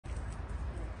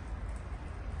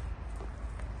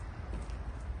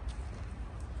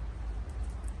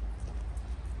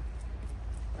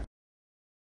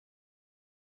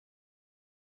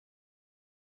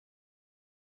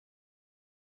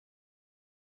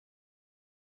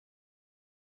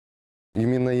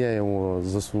Именно я его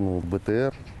засунул в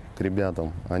БТР к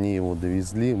ребятам. Они его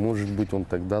довезли. Может быть, он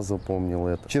тогда запомнил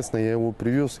это. Честно, я его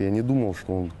привез. Я не думал,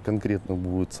 что он конкретно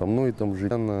будет со мной там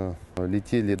жить.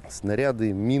 Летели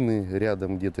снаряды, мины,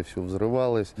 рядом где-то все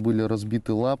взрывалось. Были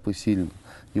разбиты лапы сильно.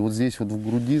 И вот здесь вот в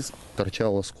груди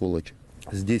торчал осколочек.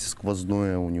 Здесь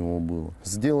сквозное у него было.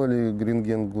 Сделали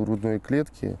рентген грудной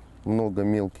клетки. Много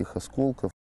мелких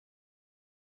осколков.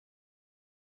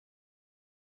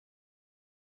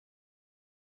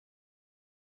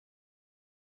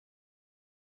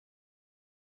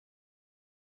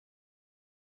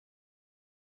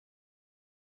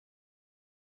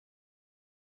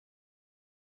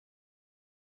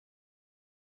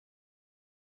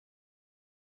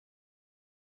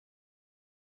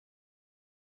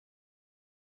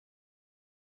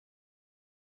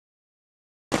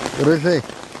 Рыжий,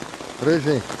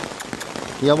 рыжий,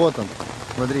 я вот он,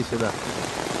 смотри сюда,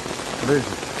 рыжий.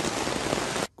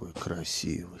 Какой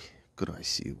красивый,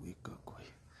 красивый какой,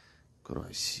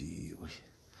 красивый.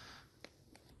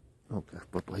 Ну-ка,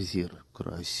 попозируй,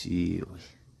 красивый.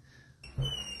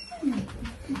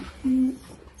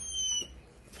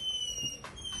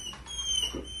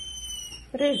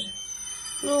 Рыжий,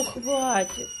 ну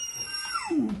хватит.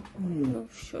 Ну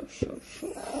все.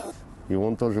 И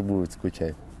он тоже будет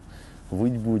скучать.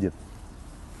 Выть будет.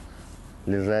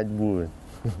 Лежать будет.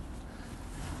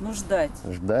 Ну, ждать.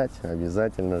 Ждать,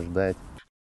 обязательно ждать.